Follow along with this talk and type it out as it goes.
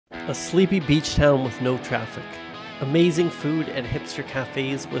a sleepy beach town with no traffic, amazing food and hipster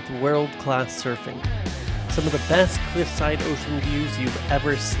cafes with world-class surfing, some of the best cliffside ocean views you've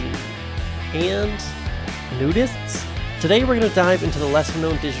ever seen, and nudists? Today we're going to dive into the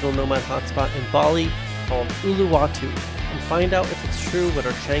lesser-known digital nomad hotspot in Bali called Uluwatu and find out if it's true what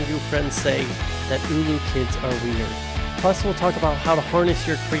our Canggu friends say, that Ulu kids are weird. Plus we'll talk about how to harness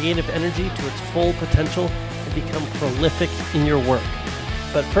your creative energy to its full potential and become prolific in your work.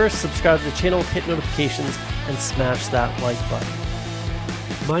 But first, subscribe to the channel, hit notifications, and smash that like button.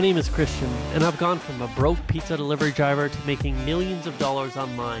 My name is Christian, and I've gone from a broke pizza delivery driver to making millions of dollars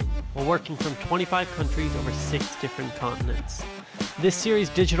online while working from 25 countries over 6 different continents. This series,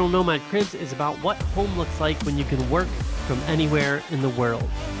 Digital Nomad Cribs, is about what home looks like when you can work from anywhere in the world.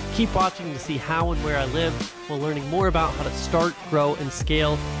 Keep watching to see how and where I live, while learning more about how to start, grow, and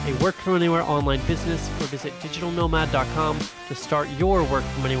scale a work from anywhere online business, or visit digitalnomad.com to start your work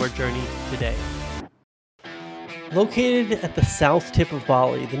from anywhere journey today. Located at the south tip of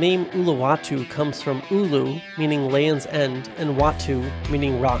Bali, the name Uluwatu comes from Ulu, meaning land's end, and Watu,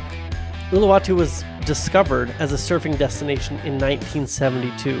 meaning rock. Uluwatu was discovered as a surfing destination in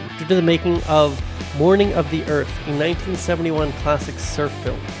 1972 due to the making of Morning of the Earth, a 1971 classic surf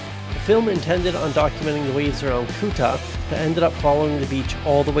film. The film intended on documenting the waves around Kuta that ended up following the beach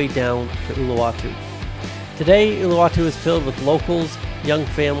all the way down to Uluwatu. Today, Uluwatu is filled with locals, young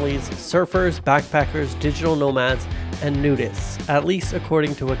families, surfers, backpackers, digital nomads, and nudists, at least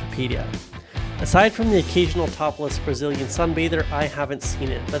according to Wikipedia. Aside from the occasional topless Brazilian sunbather, I haven't seen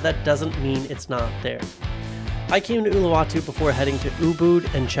it, but that doesn't mean it's not there. I came to Uluwatu before heading to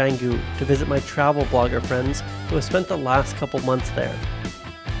Ubud and Canggu to visit my travel blogger friends who have spent the last couple months there.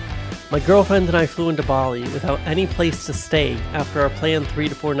 My girlfriend and I flew into Bali without any place to stay after our planned 3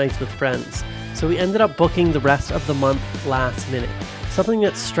 to 4 nights with friends, so we ended up booking the rest of the month last minute, something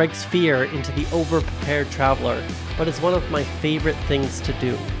that strikes fear into the over-prepared traveler, but is one of my favorite things to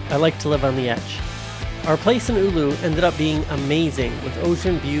do. I like to live on the edge. Our place in Ulu ended up being amazing, with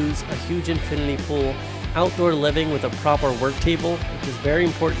ocean views, a huge infinity pool, outdoor living with a proper work table, which is very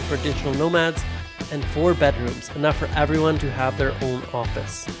important for digital nomads, and 4 bedrooms, enough for everyone to have their own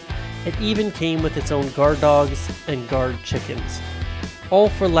office. It even came with its own guard dogs and guard chickens, all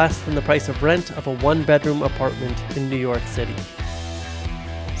for less than the price of rent of a 1-bedroom apartment in New York City.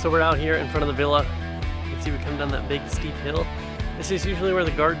 So we're out here in front of the villa. You can see we come down that big steep hill. This is usually where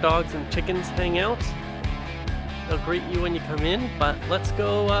the guard dogs and chickens hang out. They'll greet you when you come in, but let's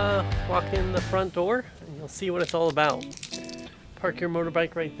go walk in the front door and you'll see what it's all about. Park your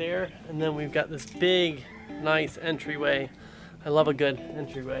motorbike right there, and then we've got this big, nice entryway. I love a good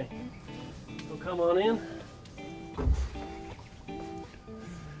entryway. So come on in.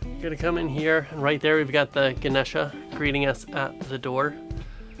 You're gonna come in here, and right there we've got the Ganesha greeting us at the door.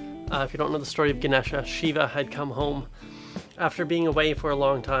 If you don't know the story of Ganesha, Shiva had come home after being away for a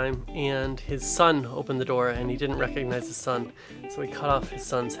long time, and his son opened the door and he didn't recognize his son, so he cut off his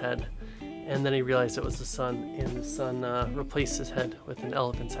son's head, and then he realized it was the son, and the son replaced his head with an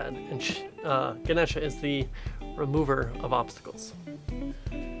elephant's head. And Ganesha is the remover of obstacles.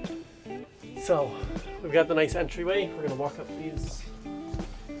 So we've got the nice entryway. We're gonna walk up these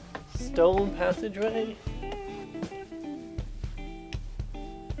stone passageway.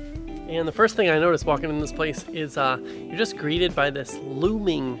 And the first thing I noticed walking in this place is you're just greeted by this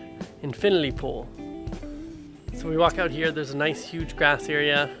looming infinity pool. So we walk out here, there's a nice huge grass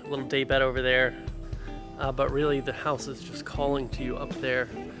area, a little day bed over there, but really the house is just calling to you up there.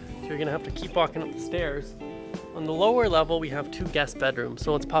 So you're gonna have to keep walking up the stairs. On the lower level we have 2 guest bedrooms,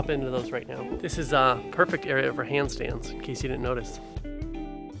 so let's pop into those right now. This is a perfect area for handstands, in case you didn't notice.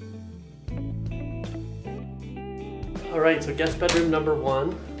 Alright, so guest bedroom number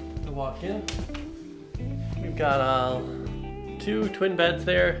 1. Walk in. We've got 2 twin beds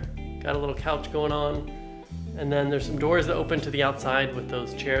there, got a little couch going on, and then there's some doors that open to the outside with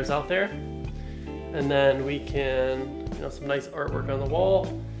those chairs out there, and then we can, some nice artwork on the wall.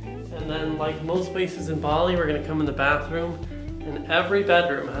 And then, like most places in Bali, we're going to come in the bathroom, and every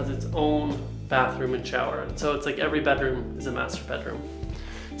bedroom has its own bathroom and shower, and so it's like every bedroom is a master bedroom.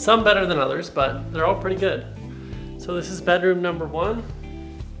 Some better than others, but they're all pretty good. So this is bedroom number 1.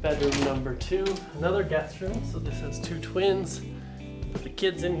 Bedroom number 2, another guest room. So this has 2 twins. Put the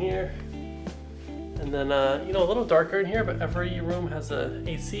kids in here. And then, a little darker in here, but every room has a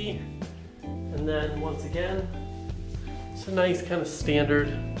AC. And then once again, it's a nice kind of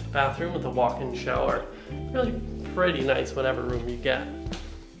standard bathroom with a walk-in shower. Really pretty nice, whatever room you get.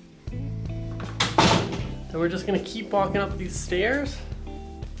 So we're just gonna keep walking up these stairs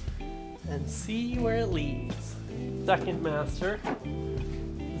and see where it leads. Second master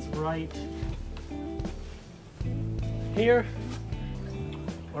is right here.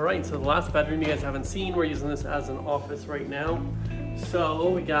 All right, so the last bedroom you guys haven't seen, we're using this as an office right now. So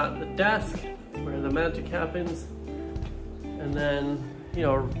we got the desk where the magic happens, and then, you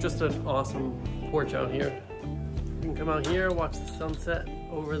know, just an awesome porch out here. You can come out here, watch the sunset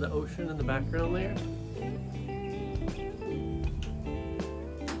over the ocean in the background there.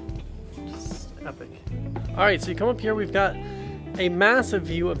 Just epic. All right, so you come up here, we've got a massive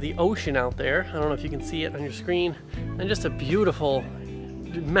view of the ocean out there. I don't know if you can see it on your screen, and just a beautiful,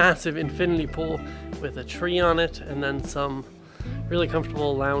 massive infinity pool with a tree on it, and then some really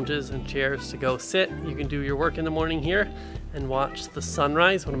comfortable lounges and chairs to go sit. You can do your work in the morning here and watch the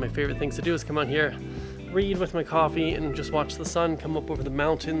sunrise. One of my favorite things to do is come out here, read with my coffee, and just watch the sun come up over the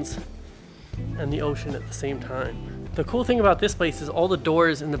mountains and the ocean at the same time. The cool thing about this place is all the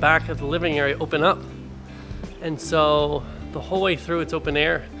doors in the back of the living area open up, and so the whole way through it's open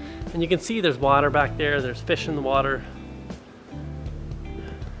air, and you can see there's water back there, there's fish in the water.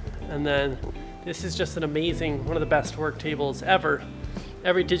 And then this is just an amazing, one of the best work tables ever.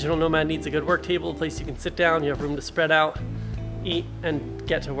 Every digital nomad needs a good work table, a place you can sit down, you have room to spread out, eat, and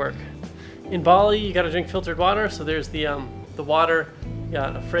get to work. In Bali, you gotta drink filtered water, so there's the water, you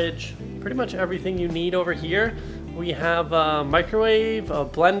got a fridge, pretty much everything you need over here. We have a microwave, a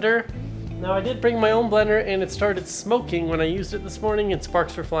blender. Now I did bring my own blender and it started smoking when I used it this morning and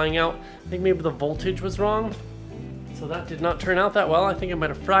sparks were flying out. I think maybe the voltage was wrong. So that did not turn out that well. I think I might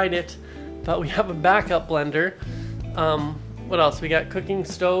have fried it, but we have a backup blender. What else? We got cooking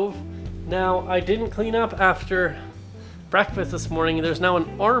stove. Now I didn't clean up after breakfast this morning. There's now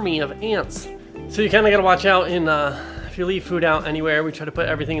an army of ants. So you kind of got to watch out if you leave food out anywhere. We try to put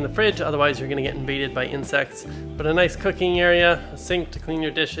everything in the fridge, otherwise you're going to get invaded by insects. But a nice cooking area, a sink to clean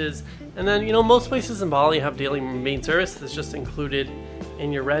your dishes. And then, you know, most places in Bali have daily maid service that's just included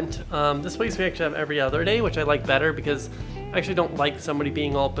in your rent. This place we actually have every other day, which I like better because I actually don't like somebody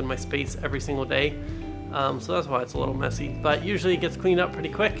being all up in my space every single day. So that's why it's a little messy, but usually it gets cleaned up pretty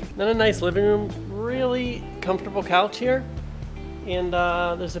quick. Then a nice living room, really comfortable couch here. And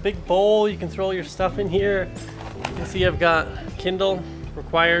there's a big bowl, you can throw all your stuff in here. You can see I've got Kindle,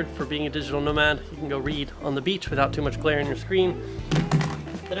 required for being a digital nomad. You can go read on the beach without too much glare on your screen.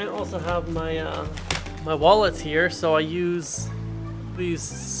 Then I also have my, my wallets here, so I use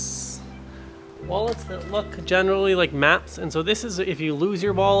these wallets that look generally like maps, and so this is if you lose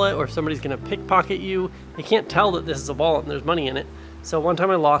your wallet or if somebody's gonna pickpocket you, they can't tell that this is a wallet and there's money in it. So one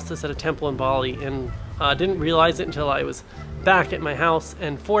time I lost this at a temple in Bali and didn't realize it until I was back at my house,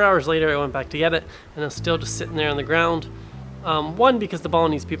 and 4 hours later I went back to get it and it's still just sitting there on the ground. One, because the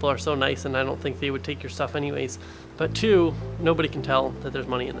Balinese people are so nice and I don't think they would take your stuff anyways, but two, nobody can tell that there's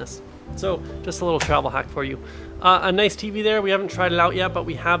money in this. So just a little travel hack for you. A nice TV there. We haven't tried it out yet, but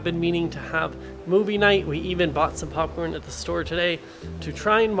we have been meaning to have movie night. We even bought some popcorn at the store today to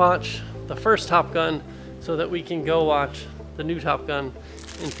try and watch the first Top Gun so that we can go watch the new Top Gun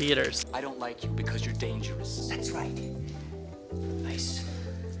in theaters. I don't like you because you're dangerous. That's right. Nice,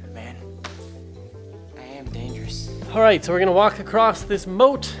 man. I am dangerous. All right, so we're gonna walk across this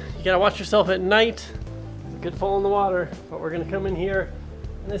moat. You gotta watch yourself at night. It could fall in the water, but we're gonna come in here.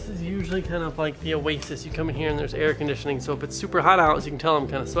 And this is usually kind of like the oasis. You come in here and there's air conditioning, so if it's super hot out, as you can tell I'm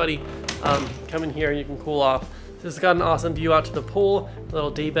kind of sweaty, come in here and you can cool off. This has got an awesome view out to the pool, a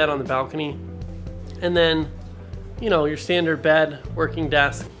little day bed on the balcony, and then, you know, your standard bed, working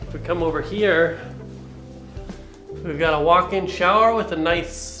desk. If we come over here, we've got a walk-in shower with a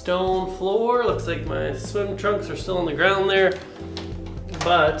nice stone floor. Looks like my swim trunks are still on the ground there,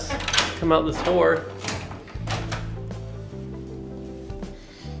 but come out this door.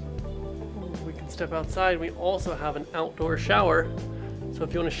 Step outside. We also have an outdoor shower, so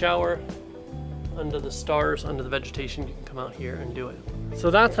if you want to shower under the stars, under the vegetation, you can come out here and do it.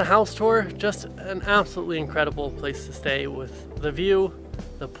 So that's the house tour. Just an absolutely incredible place to stay with the view,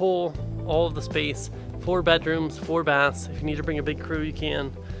 the pool, all of the space, 4 bedrooms, 4 baths. If you need to bring a big crew, you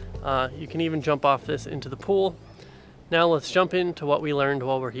can. You can even jump off this into the pool. Now let's jump into what we learned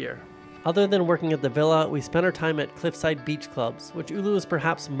while we're here. Other than working at the villa, we spent our time at cliffside beach clubs, which Ulu is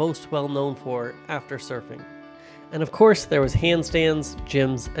perhaps most well known for after surfing. And of course, there was handstands,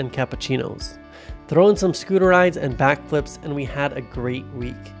 gyms, and cappuccinos. Throw in some scooter rides and backflips, and we had a great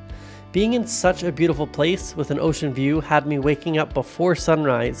week. Being in such a beautiful place with an ocean view had me waking up before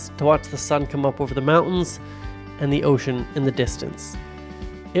sunrise to watch the sun come up over the mountains and the ocean in the distance.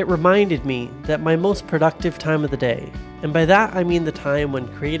 It reminded me that my most productive time of the day, and by that I mean the time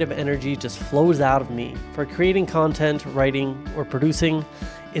when creative energy just flows out of me for creating content, writing, or producing,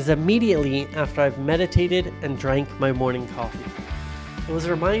 is immediately after I've meditated and drank my morning coffee. It was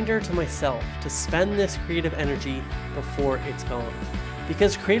a reminder to myself to spend this creative energy before it's gone.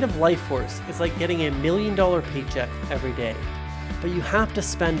 Because creative life force is like getting $1 million paycheck every day. But you have to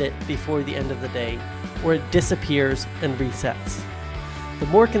spend it before the end of the day, or it disappears and resets. The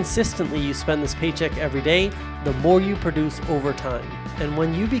more consistently you spend this paycheck every day, the more you produce over time. And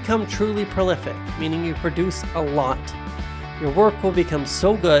when you become truly prolific, meaning you produce a lot, your work will become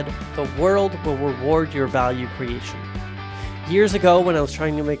so good, the world will reward your value creation. Years ago, when I was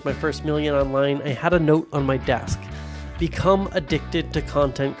trying to make my first million online, I had a note on my desk. Become addicted to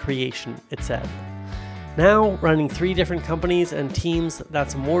content creation, it said. Now, running 3 different companies and teams,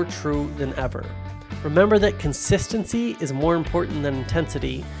 that's more true than ever. Remember that consistency is more important than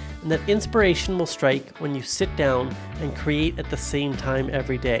intensity, and that inspiration will strike when you sit down and create at the same time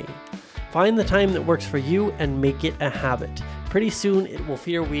every day. Find the time that works for you and make it a habit. Pretty soon it will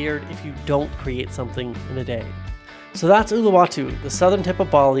feel weird if you don't create something in a day. So that's Uluwatu, the southern tip of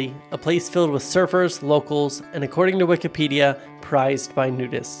Bali, a place filled with surfers, locals, and according to Wikipedia, prized by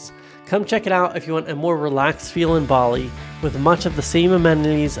nudists. Come check it out if you want a more relaxed feel in Bali, with much of the same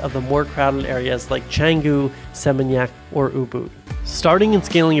amenities of the more crowded areas like Canggu, Seminyak, or Ubud. Starting and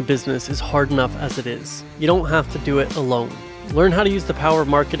scaling a business is hard enough as it is. You don't have to do it alone. Learn how to use the power of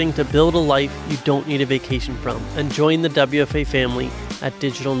marketing to build a life you don't need a vacation from, and join the WFA family at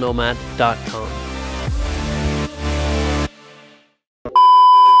digitalnomad.com.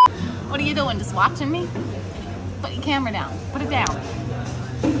 What are you doing? Just watching me? Put your camera down. Put it down.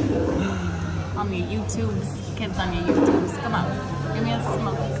 On your YouTubes. Kids on your YouTubes. Come on. Give me a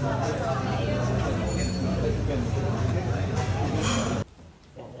smoke.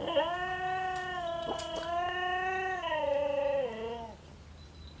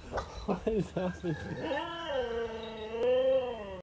 What is happening?